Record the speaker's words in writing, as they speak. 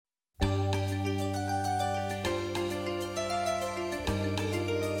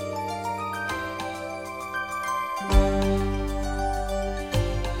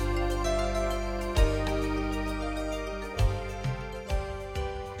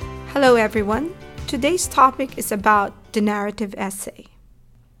Hello everyone. Today's topic is about the narrative essay.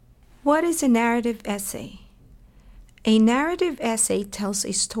 What is a narrative essay? A narrative essay tells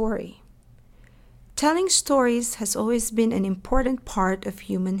a story. Telling stories has always been an important part of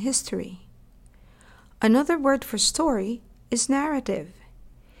human history. Another word for story is narrative.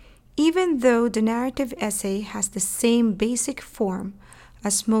 Even though the narrative essay has the same basic form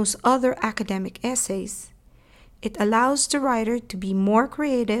as most other academic essays, it allows the writer to be more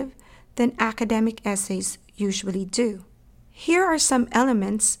creative than academic essays usually do. Here are some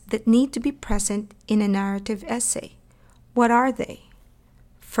elements that need to be present in a narrative essay. What are they?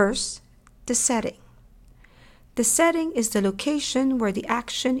 First, the setting. The setting is the location where the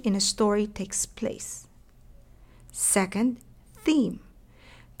action in a story takes place. Second, theme.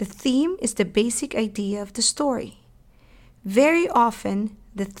 The theme is the basic idea of the story. Very often,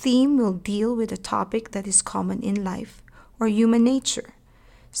 the theme will deal with a topic that is common in life or human nature,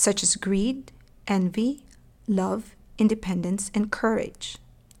 such as greed, envy, love, independence, and courage.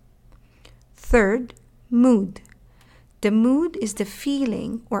 Third, mood. The mood is the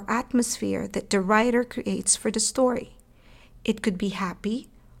feeling or atmosphere that the writer creates for the story. It could be happy,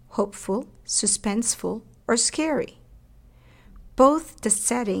 hopeful, suspenseful, or scary. Both the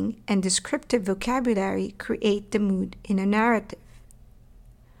setting and descriptive vocabulary create the mood in a narrative.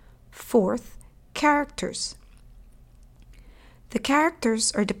 Fourth, characters. The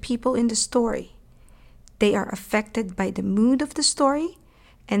characters are the people in the story. They are affected by the mood of the story,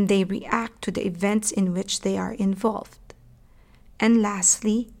 and they react to the events in which they are involved. And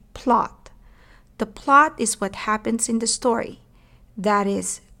lastly, plot. The plot is what happens in the story, that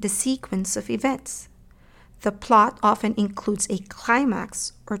is, the sequence of events. The plot often includes a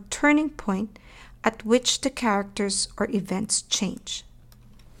climax or turning point at which the characters or events change.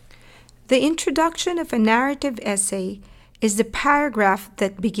 The introduction of a narrative essay is the paragraph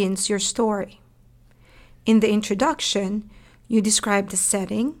that begins your story. In the introduction, you describe the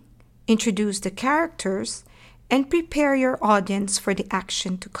setting, introduce the characters, and prepare your audience for the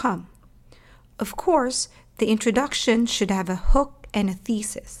action to come. Of course, the introduction should have a hook and a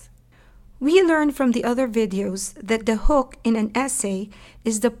thesis. We learned from the other videos that the hook in an essay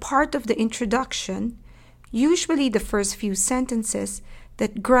is the part of the introduction, usually the first few sentences,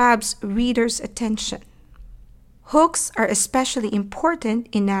 that grabs readers' attention. Hooks are especially important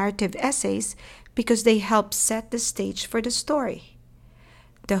in narrative essays because they help set the stage for the story.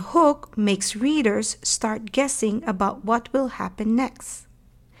 The hook makes readers start guessing about what will happen next.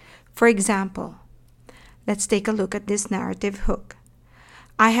 For example, let's take a look at this narrative hook.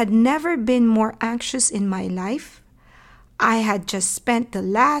 I had never been more anxious in my life. I had just spent the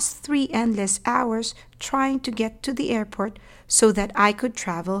last 3 endless hours trying to get to the airport so that I could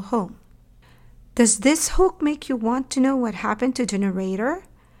travel home. Does this hook make you want to know what happened to the narrator?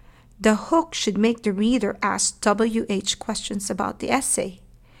 The hook should make the reader ask WH questions about the essay.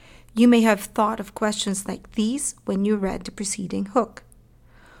 You may have thought of questions like these when you read the preceding hook.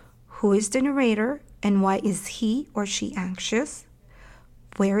 Who is the narrator and why is he or she anxious?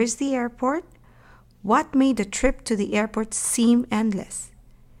 Where is the airport? What made the trip to the airport seem endless?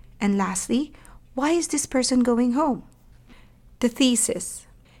 And lastly, why is this person going home? The thesis.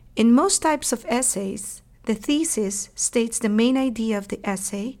 In most types of essays, the thesis states the main idea of the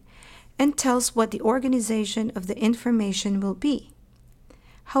essay and tells what the organization of the information will be.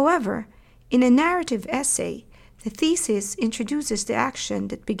 However, in a narrative essay, the thesis introduces the action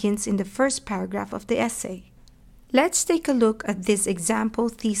that begins in the first paragraph of the essay. Let's take a look at these example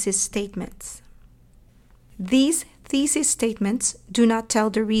thesis statements. These thesis statements do not tell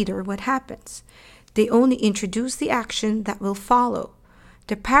the reader what happens. They only introduce the action that will follow.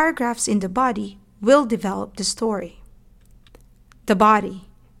 The paragraphs in the body will develop the story. The body.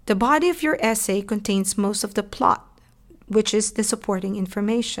 The body of your essay contains most of the plot, which is the supporting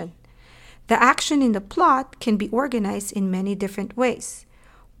information. The action in the plot can be organized in many different ways.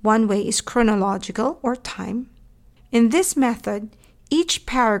 One way is chronological or time. In this method, each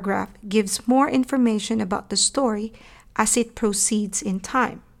paragraph gives more information about the story as it proceeds in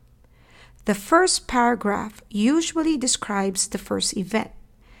time. The first paragraph usually describes the first event.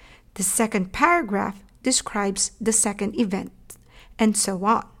 The second paragraph describes the second event, and so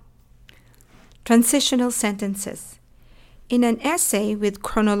on. Transitional sentences. In an essay with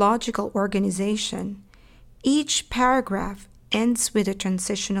chronological organization, each paragraph ends with a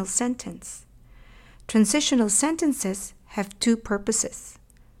transitional sentence. Transitional sentences have two purposes.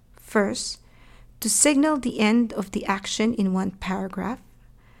 First, to signal the end of the action in one paragraph.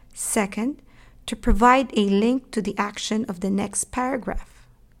 Second, to provide a link to the action of the next paragraph.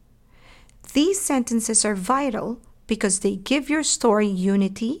 These sentences are vital because they give your story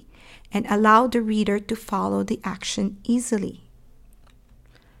unity and allow the reader to follow the action easily.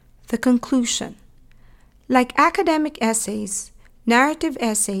 The conclusion. Like academic essays, narrative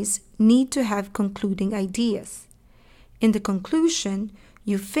essays need to have concluding ideas. In the conclusion,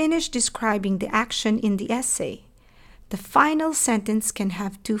 you finish describing the action in the essay. The final sentence can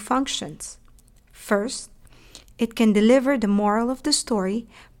have two functions. First, it can deliver the moral of the story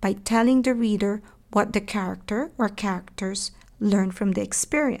by telling the reader what the character or characters learned from the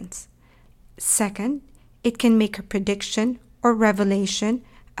experience. Second, it can make a prediction or revelation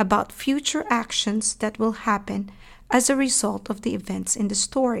about future actions that will happen as a result of the events in the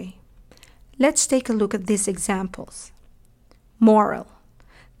story. Let's take a look at these examples. Moral.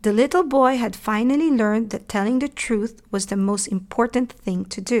 The little boy had finally learned that telling the truth was the most important thing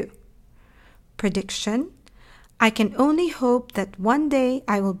to do. Prediction. I can only hope that one day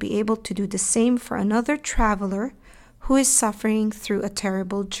I will be able to do the same for another traveler who is suffering through a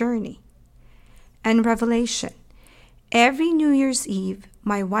terrible journey. And revelation. Every New Year's Eve,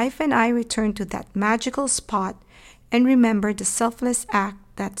 my wife and I return to that magical spot and remember the selfless act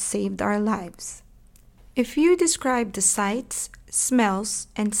that saved our lives. If you describe the sights, smells,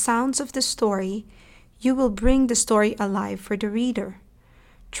 and sounds of the story, you will bring the story alive for the reader.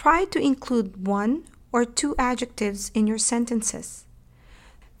 Try to include 1 or 2 adjectives in your sentences.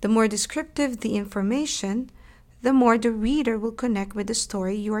 The more descriptive the information, the more the reader will connect with the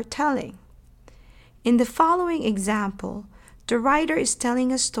story you are telling. In the following example, the writer is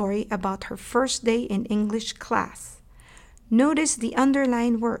telling a story about her first day in English class. Notice the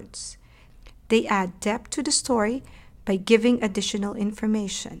underlined words. They add depth to the story by giving additional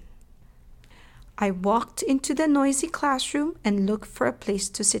information. I walked into the noisy classroom and looked for a place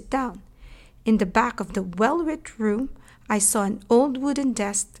to sit down. In the back of the well-lit room, I saw an old wooden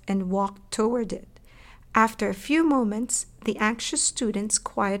desk and walked toward it. After a few moments, the anxious students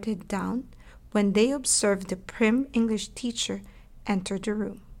quieted down when they observed the prim English teacher enter the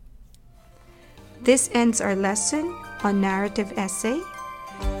room. This ends our lesson on narrative essay.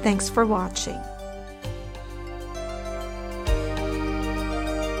 Thanks for watching.